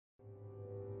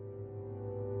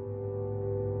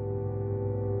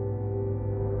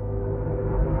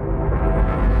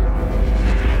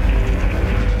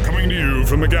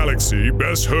the galaxy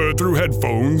best heard through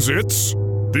headphones, it's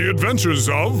The Adventures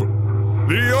of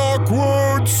the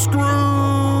Awkward Screw!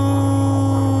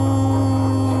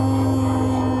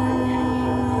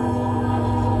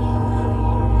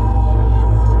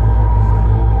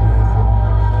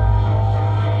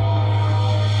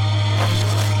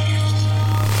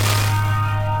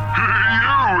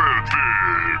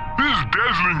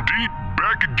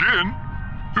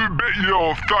 Bet you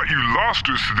all thought you lost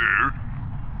us there.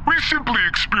 We simply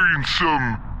experienced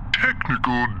some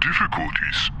technical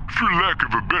difficulties, for lack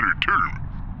of a better term.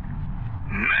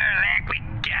 More like we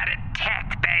got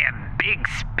attacked by a big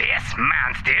space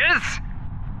monsters.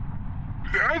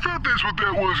 I thought that's what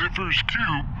that was at first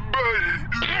too, but...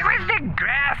 It was the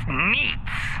Grashnish.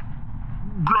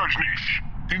 Grashnish.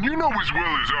 And you know as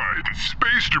well as I that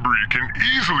space debris can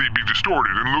easily be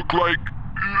distorted and look like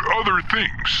other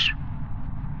things.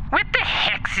 What the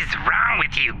heck is wrong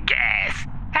with you guys?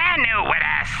 I know what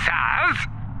I saw.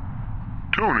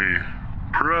 Tony,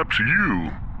 perhaps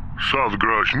you saw the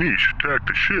Grashnish attack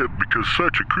the ship because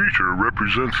such a creature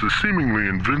represents the seemingly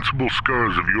invincible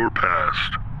scars of your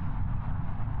past.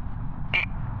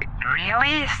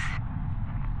 Really?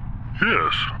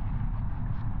 Yes.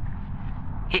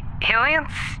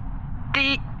 Hillians, do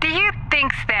you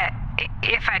think that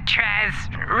if I tries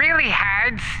really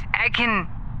hard, I can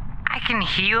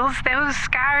heal those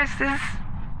scars?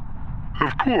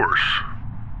 Of course.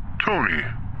 Tony,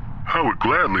 I would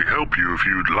gladly help you if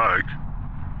you'd like.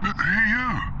 Hey,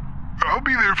 I'll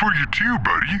be there for you too,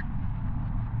 buddy.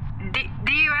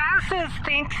 Do you also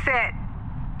think that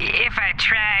if I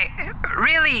try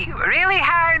really, really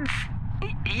hard,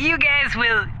 you guys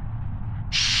will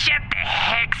shut the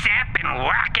heck up and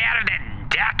walk out of the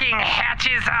docking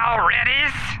hatches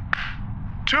already?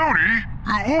 Tony,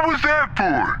 what was that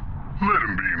for? Let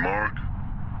him be, Mark.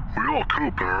 We all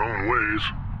cope in our own ways.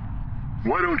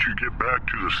 Why don't you get back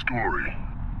to the story?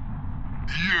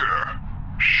 Yeah,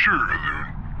 sure, Loon.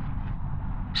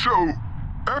 So,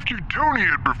 after Tony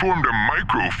had performed a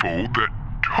microfold that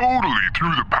totally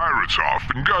threw the pirates off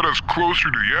and got us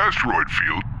closer to the asteroid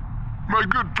field, my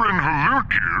good friend Halert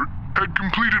here had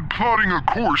completed plotting a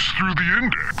course through the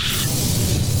Index.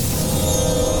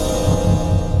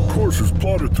 Course is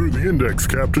plotted through the Index,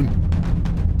 Captain.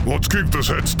 Let's keep this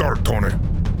head start, Tony.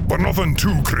 But nothing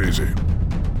too crazy.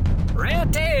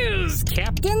 Right is,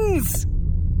 Captains.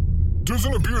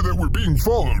 Doesn't appear that we're being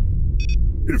followed.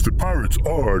 If the pirates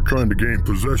are trying to gain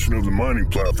possession of the mining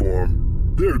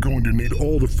platform, they're going to need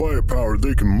all the firepower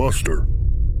they can muster.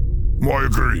 I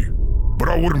agree. But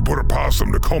I wouldn't put it past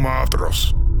them to come after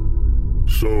us.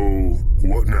 So,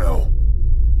 what now?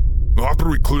 After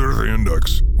we clear the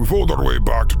Index, we fold our way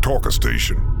back to Talka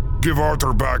Station. Give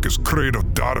Arthur back his crate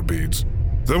of data beads.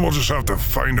 Then we'll just have to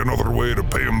find another way to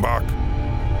pay him back.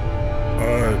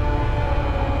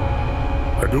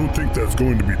 I don't think that's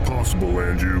going to be possible,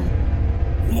 Anju.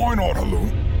 Why not,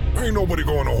 Halloon? Ain't nobody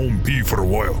going to Home P for a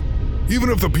while. Even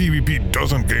if the PvP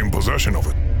doesn't gain possession of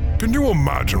it. Can you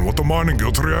imagine what the Mining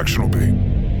Guild's reaction will be?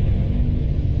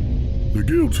 The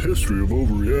Guild's history of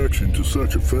overreaction to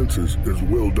such offenses is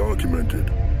well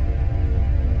documented.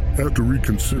 After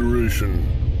reconsideration,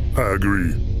 I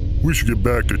agree. We should get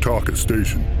back to Talka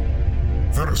Station.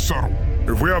 That is settled.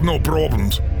 If we have no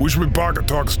problems, we should be back at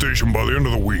Talka Station by the end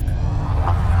of the week.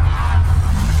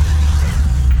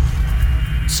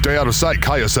 Stay out of sight,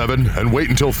 Kaya 7, and wait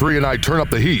until 3 and I turn up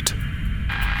the heat.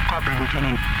 Copy,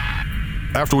 Lieutenant.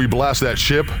 After we blast that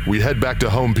ship, we head back to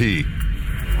Home P.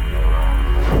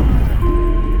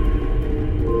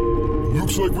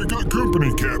 Looks like we got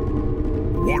company, Cap.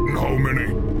 What and how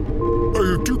many? I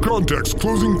have 2 contacts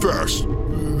closing fast.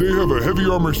 They have a heavy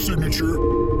armor signature,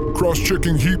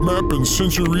 cross-checking heat map and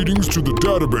sensor readings to the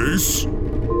database.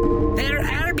 They're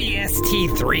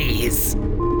RBST-3s.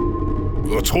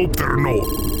 Let's hope they're not.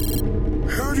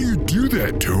 How do you do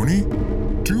that, Tony?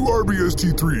 2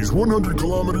 RBST-3s, 100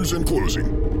 kilometers and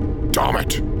closing. Damn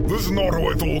it! This is not how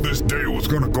I thought this day was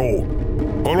gonna go.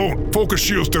 Hold on, focus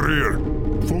shields to rear.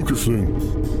 Focusing.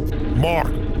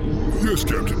 Mark. Yes,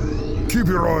 Captain. Keep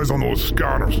your eyes on those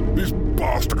scanners. These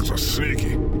bastards are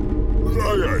sneaky.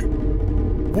 Aye, aye.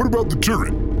 What about the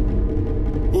turret?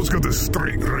 Let's get this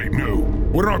straight right now.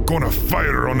 We're not gonna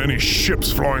fire on any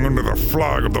ships flying under the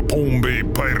flag of the Palm Bay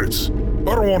Pirates.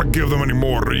 I don't want to give them any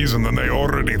more reason than they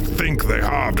already think they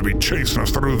have to be chasing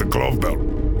us through the glove belt.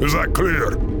 Is that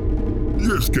clear?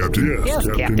 Yes, Captain. Yes,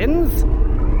 Captains.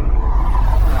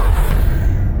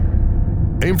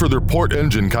 Aim for their port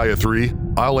engine, Kaya 3.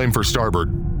 I'll aim for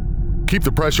starboard. Keep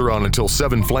the pressure on until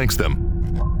 7 flanks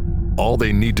them. All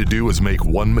they need to do is make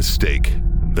one mistake.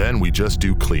 Then we just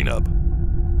do cleanup.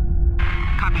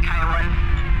 Copy, Kaya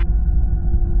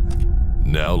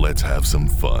 1. Now let's have some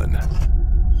fun.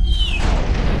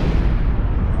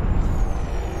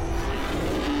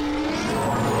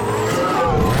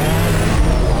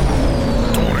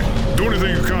 Tony, don't you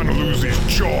think you kind of lose these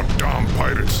jaw-damn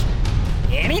pirates?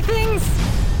 Anythings?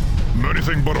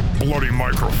 Anything but a bloody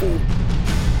microphone.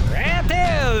 Right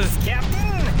there's,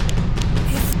 Captain.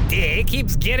 This day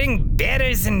keeps getting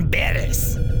betters and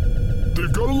betters.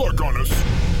 They've got a lock on us.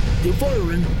 They're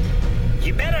firing.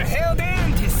 You better hold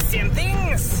on to some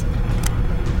things.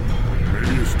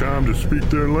 Maybe it's time to speak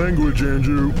their language,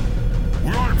 Andrew.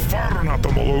 We aren't firing at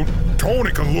them, Malone. Tony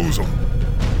can lose them.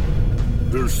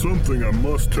 There's something I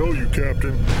must tell you,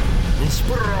 Captain. We'll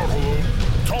spit it out, Malone.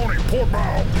 Tony, port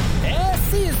bow. I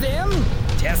see them.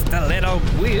 Just a little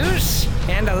whoosh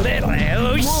and a little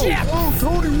oh shit. Oh,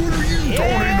 Tony, what are you? Yeah.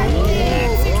 Tony, no.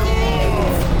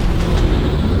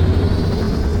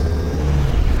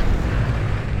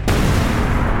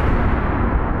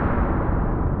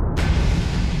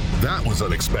 That was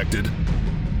unexpected.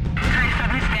 Kaya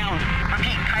 7 is down.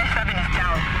 Repeat, Kaya 7 is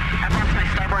down. I've lost my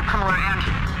starboard pummeler and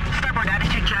starboard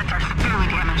attitude jets are severely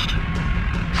damaged.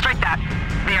 Strike that.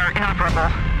 They are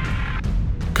inoperable.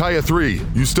 Kaya 3,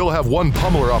 you still have one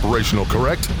pummeler operational,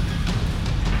 correct?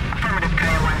 Affirmative,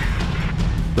 Kaya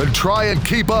 1. Then try and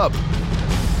keep up.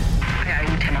 Aye,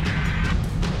 Lieutenant.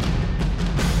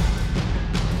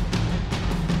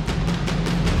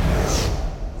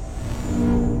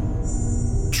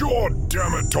 God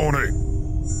damn it, Tony.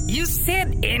 You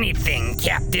said anything,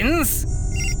 Captains.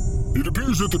 It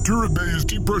appears that the turret bay is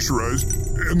depressurized,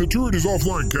 and the turret is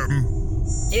offline, Captain.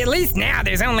 At least now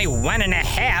there's only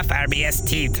 1.5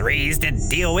 RBS-T3s to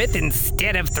deal with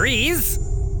instead of 3s.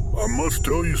 I must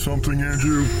tell you something,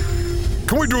 Andrew.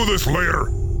 Can we do this later?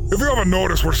 If you haven't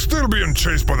noticed, we're still being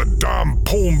chased by the damn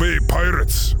Palm Bay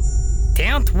pirates.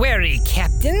 Don't worry,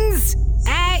 Captains.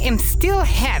 I am still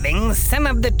having some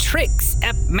of the tricks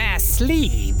up my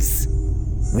sleeves.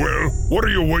 Well, what are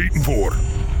you waiting for?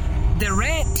 The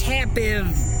right type of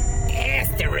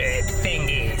asteroid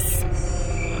thingies.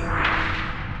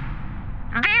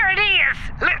 There it is!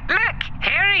 Look!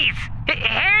 Harry's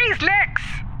looks!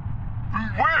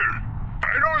 Where?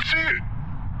 I don't see it.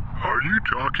 Are you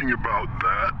talking about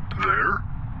that there?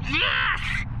 Yes!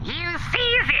 You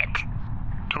sees it!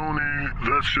 Tony,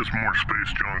 that's just more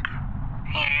space junk.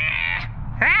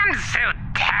 I'm so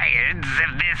tired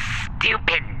of this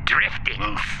stupid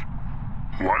driftings.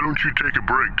 Why don't you take a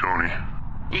break, Tony?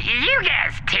 You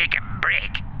guys take a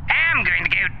break. I'm going to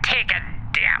go take a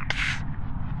dumps.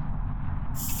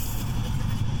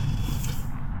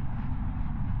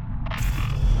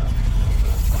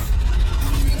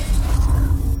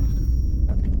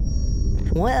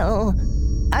 Well,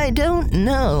 I don't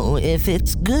know if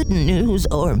it's good news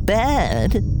or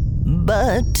bad,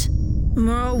 but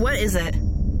Merle, what is it?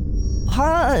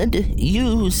 Pod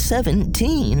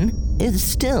U-17 is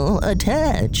still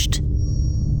attached.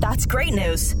 That's great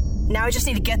news. Now I just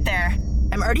need to get there.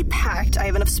 I'm already packed. I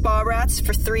have enough spa rats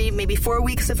for 3, maybe 4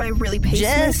 weeks if I really pace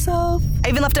Jess. myself. I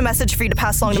even left a message for you to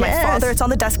pass along to my Jess. father. It's on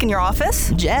the desk in your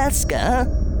office. Jaska,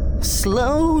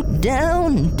 slow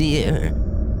down, dear.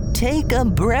 Take a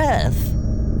breath.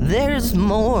 There's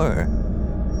more.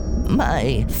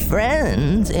 My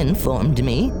friends informed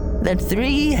me that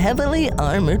 3 heavily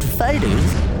armored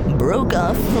fighters broke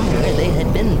off from where they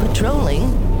had been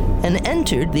patrolling and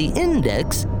entered the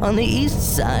Index on the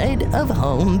east side of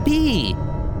Home B.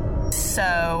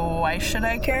 So, why should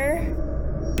I care?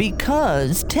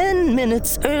 Because 10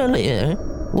 minutes earlier,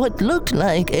 what looked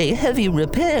like a heavy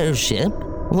repair ship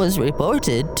was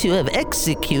reported to have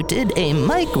executed a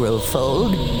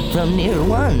microfold from near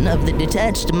one of the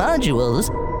detached modules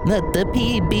that the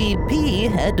PBP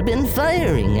had been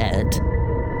firing at.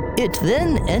 It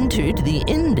then entered the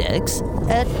Index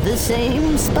at the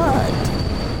same spot.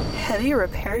 Heavy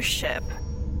repair ship.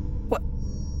 What?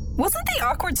 Wasn't the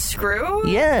awkward screw?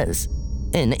 Yes,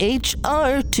 an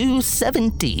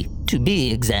HR-270 to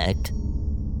be exact.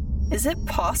 Is it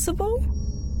possible?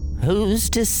 Who's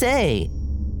to say?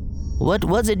 What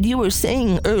was it you were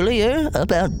saying earlier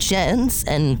about chance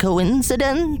and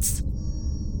coincidence?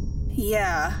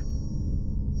 Yeah.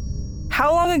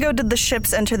 How long ago did the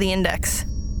ships enter the Index?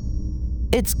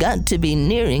 It's got to be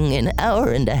nearing an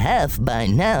hour and a half by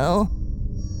now.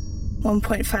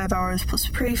 1.5 hours plus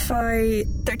pre-fight,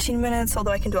 13 minutes,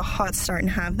 although I can do a hot start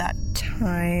and have that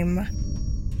time.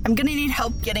 I'm gonna need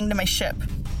help getting to my ship.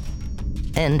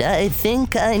 And I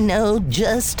think I know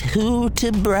just who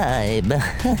to bribe.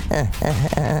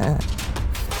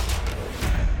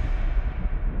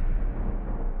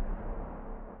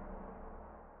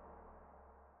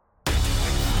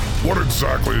 What did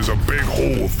exactly is a big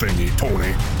hole thingy,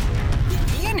 Tony?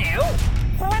 You know,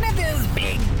 one of those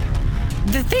big...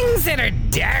 the things that are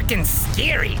dark and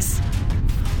scary.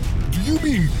 Do you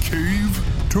mean cave,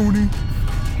 Tony?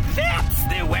 That's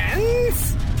the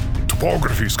ones!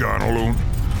 Topography scan alone.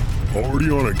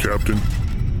 Already on it, Captain.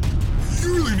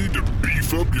 You really need to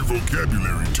beef up your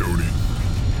vocabulary, Tony.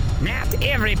 Not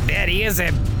everybody is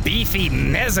a beefy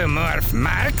mesomorph,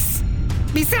 Marks.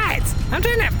 Besides, I'm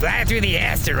trying to fly through the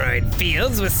asteroid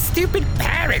fields with stupid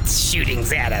pirates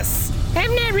shootings at us.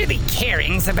 I'm not really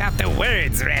caring about the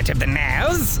words, Rat of the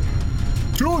Nows.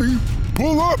 Tony,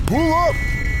 pull up, pull up!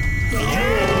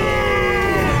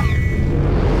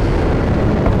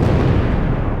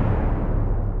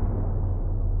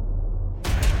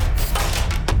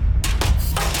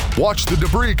 Watch the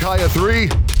debris, Kaya 3.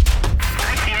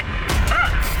 I see it.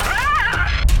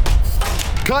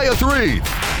 Kaya 3!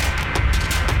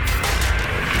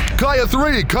 Kaya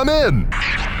 3, come in!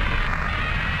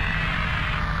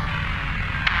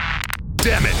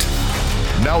 Damn it!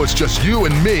 Now it's just you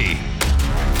and me.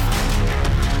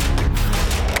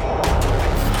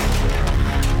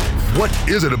 What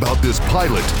is it about this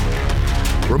pilot?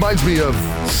 Reminds me of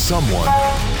someone.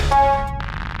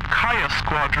 Kaya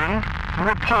Squadron,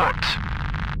 report.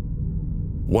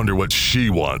 Wonder what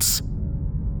she wants.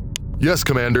 Yes,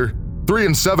 Commander. 3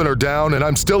 and 7 are down, and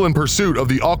I'm still in pursuit of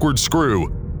the awkward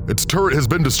screw. Its turret has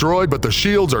been destroyed, but the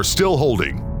shields are still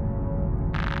holding.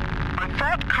 I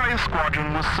thought Kaya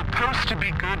Squadron was supposed to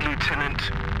be good, Lieutenant.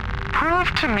 Prove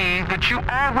to me that you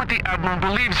are what the Admiral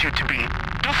believes you to be.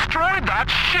 Destroy that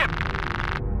ship!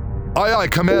 Aye, aye,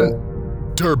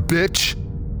 Commander, bitch.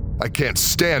 I can't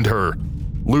stand her.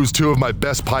 Lose 2 of my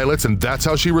best pilots, and that's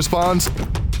how she responds?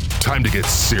 Time to get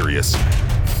serious.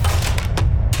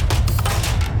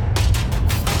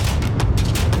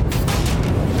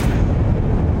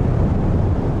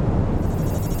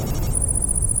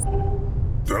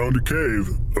 Found a cave.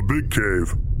 A big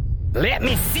cave. Let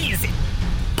me seize it.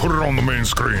 Put it on the main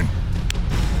screen.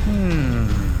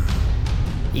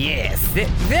 Yes,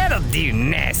 that'll do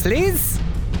nicely.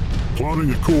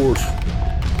 Plotting a course.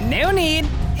 No need.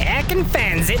 I can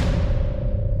find it.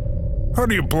 How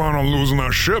do you plan on losing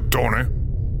that ship, Tony?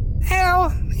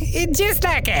 Well, just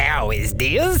like I always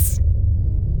do.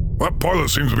 That pilot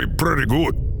seems to be pretty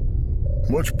good.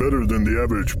 Much better than the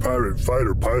average pirate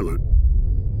fighter pilot.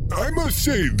 I must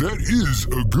say, that is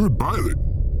a good pilot.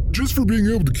 Just for being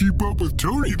able to keep up with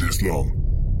Tony this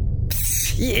long.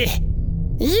 Yeah.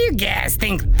 You guys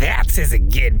think that's as a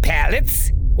good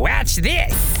pilots? Watch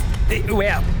this.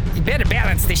 Well, you better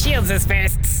balance the shields as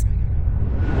first.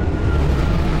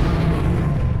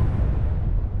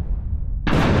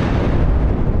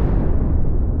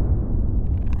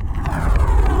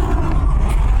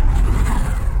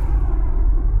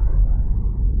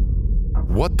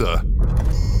 What the?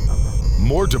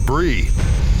 More debris.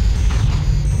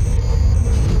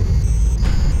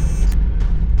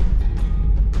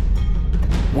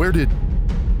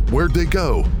 Where'd they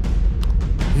go?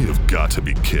 You've got to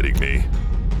be kidding me.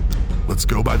 Let's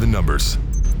go by the numbers.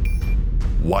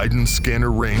 Widen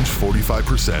scanner range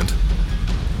 45%.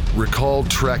 Recall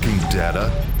tracking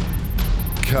data.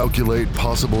 Calculate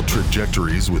possible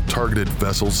trajectories with targeted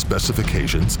vessel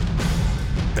specifications.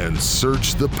 And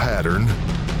search the pattern.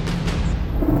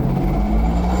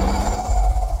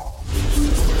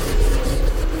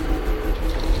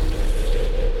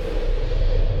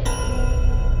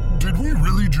 Did we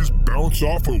really just bounce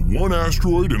off of one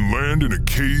asteroid and land in a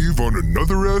cave on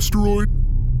another asteroid?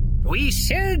 We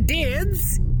sure did.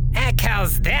 I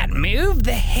calls that move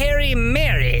the Harry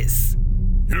Marys.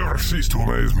 You never cease to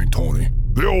amaze me, Tony.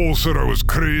 They all said I was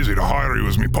crazy to hire you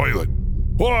as me pilot.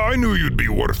 Well, I knew you'd be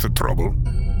worth the trouble.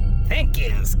 Thank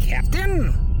yous,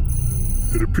 Captain.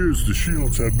 It appears the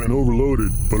shields have been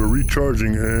overloaded, but are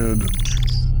recharging and...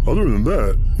 other than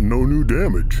that, no new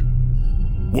damage.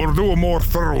 We'll do a more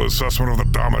thorough assessment of the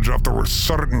damage after we're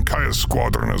certain Kaya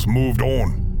Squadron has moved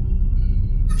on.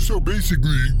 So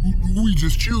basically, we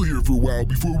just chill here for a while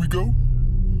before we go?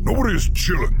 Nobody is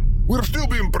chilling. We're still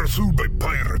being pursued by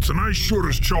pirates, and I sure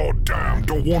as chaw damn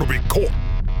don't want to be caught.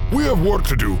 We have work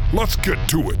to do. Let's get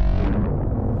to it.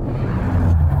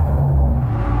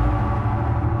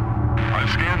 I've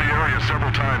scanned the area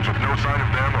several times with no sign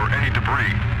of them or any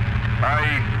debris.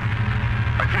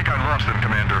 I think I lost them,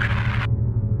 Commander.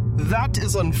 That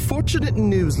is unfortunate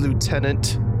news,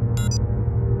 Lieutenant.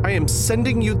 I am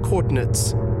sending you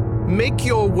coordinates. Make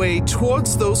your way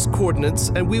towards those coordinates,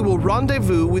 and we will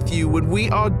rendezvous with you when we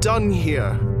are done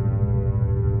here.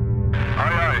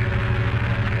 Aye, aye.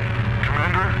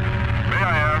 Commander, may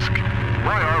I ask,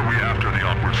 why are we after the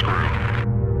awkward screw?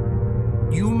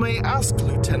 You may ask,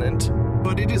 Lieutenant,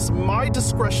 but it is my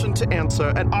discretion to answer,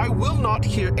 and I will not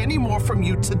hear any more from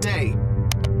you today.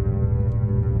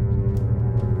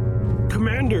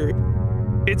 Commander,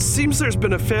 it seems there's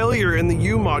been a failure in the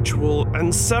U-module,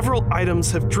 and several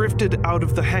items have drifted out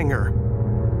of the hangar.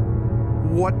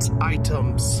 What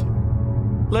items?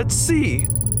 Let's see.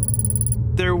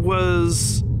 There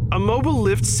was a mobile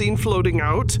lift seen floating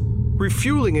out,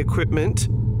 refueling equipment,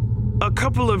 a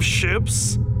couple of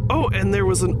ships. Oh, and there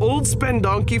was an old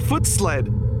Spendonkey foot sled.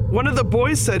 One of the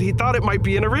boys said he thought it might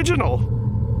be an original.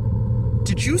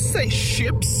 Did you say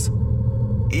ships?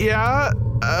 Yeah,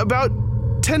 about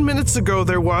 10 minutes ago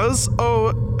there was.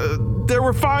 There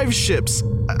were 5 ships.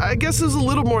 I guess it was a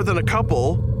little more than a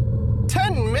couple.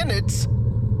 10 minutes?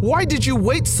 Why did you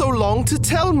wait so long to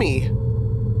tell me?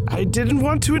 I didn't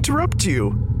want to interrupt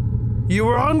you. You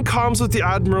were on comms with the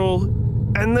Admiral,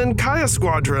 and then Kaya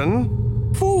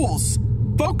Squadron. Fools!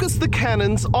 Focus the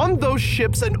cannons on those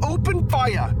ships and open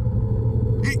fire!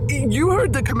 You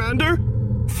heard the commander?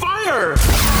 Fire!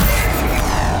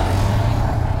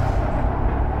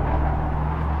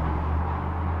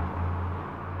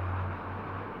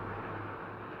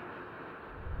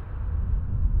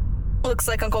 Looks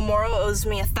like Uncle Moro owes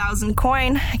me 1,000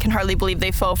 coin. I can hardly believe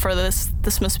they fell for this.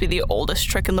 This must be the oldest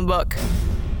trick in the book.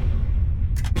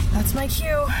 That's my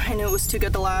cue. I knew it was too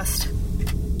good to last.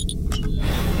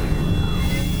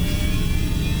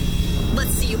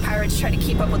 Let's see you pirates try to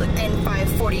keep up with an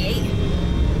N548.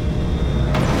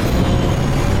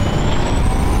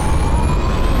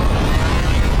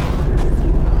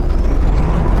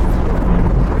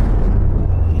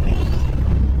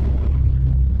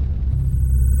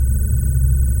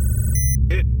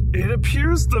 It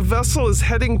appears the vessel is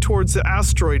heading towards the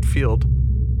asteroid field,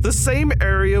 the same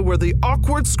area where the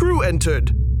awkward screw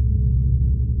entered.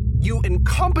 You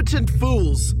incompetent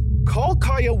fools! Call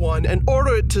Kaya 1 and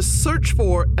order it to search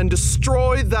for and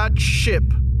destroy that ship.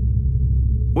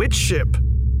 Which ship?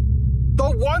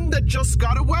 The one that just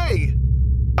got away!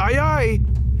 Aye aye!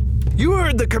 You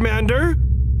heard the commander!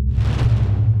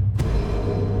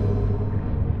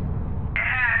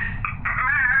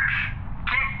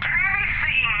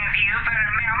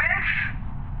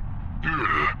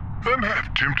 I'm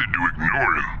half tempted to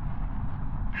ignore him.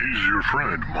 He's your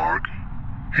friend, Mark.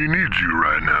 He needs you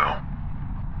right now.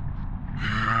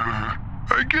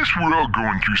 I guess we're all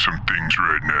going through some things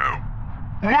right now.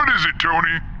 What is it,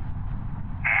 Tony? I'm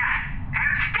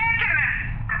stuck in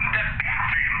the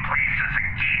bathroom places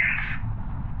again.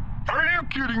 Are you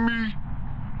kidding me? No,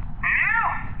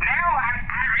 I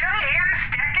really am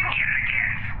stuck in here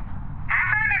again. I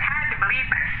find it hard to believe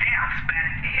myself, but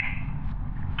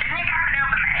can you come and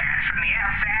open the hatch from the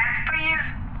outside, please?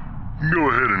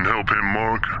 Go ahead and help him,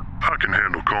 Mark. I can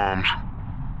handle comms.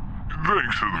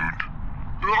 Thanks, Salute.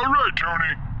 All right,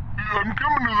 Tony. I'm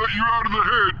coming to let you out of the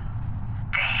head.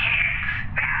 The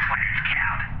heads, that's what it's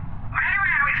called. Why do I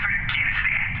always forget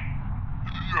that?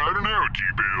 I don't know,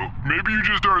 T-Bale. Maybe you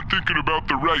just aren't thinking about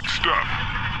the right stuff.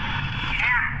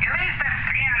 Yeah, at least the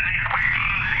fans is working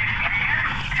this time.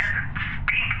 Doesn't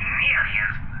stink nearly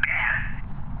as bad.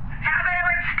 Although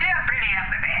it's still pretty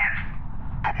up the ass.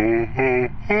 Ho, ho,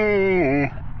 ho.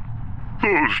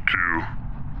 Those two.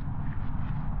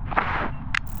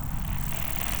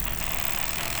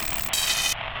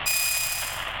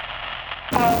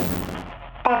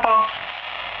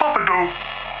 Papa-do.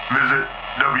 Visit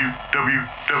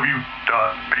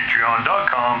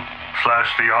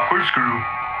www.patreon.com/theawkwardscrew.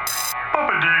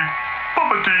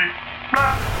 Papa D,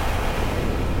 blah.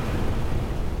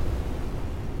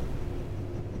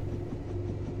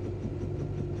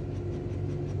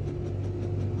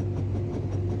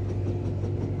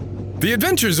 The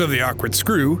Adventures of the Awkward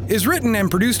Screw is written and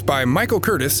produced by Michael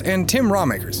Curtis and Tim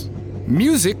Rawmakers.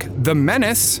 Music, The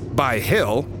Menace by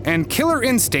Hill and Killer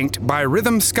Instinct by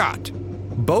Rhythm Scott,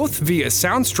 both via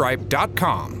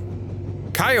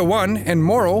Soundstripe.com. Kaya 1 and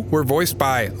Moral were voiced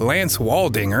by Lance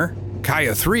Waldinger.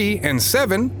 Kaya 3 and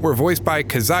 7 were voiced by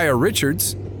Keziah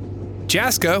Richards.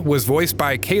 Jaska was voiced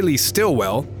by Kaylee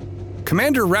Stillwell.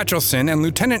 Commander Ratchelson and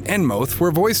Lieutenant Enmoth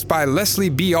were voiced by Leslie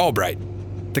B. Albright.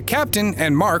 The Captain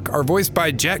and Mark are voiced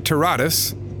by Jack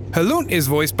Taradas. Halunt is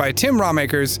voiced by Tim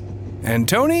Rawmakers. And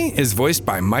Tony is voiced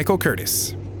by Michael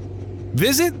Curtis.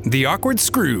 Visit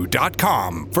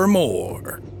theawkwardscrew.com for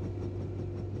more.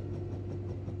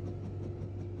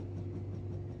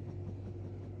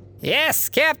 Yes,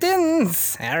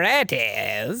 captains.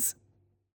 Alrighties.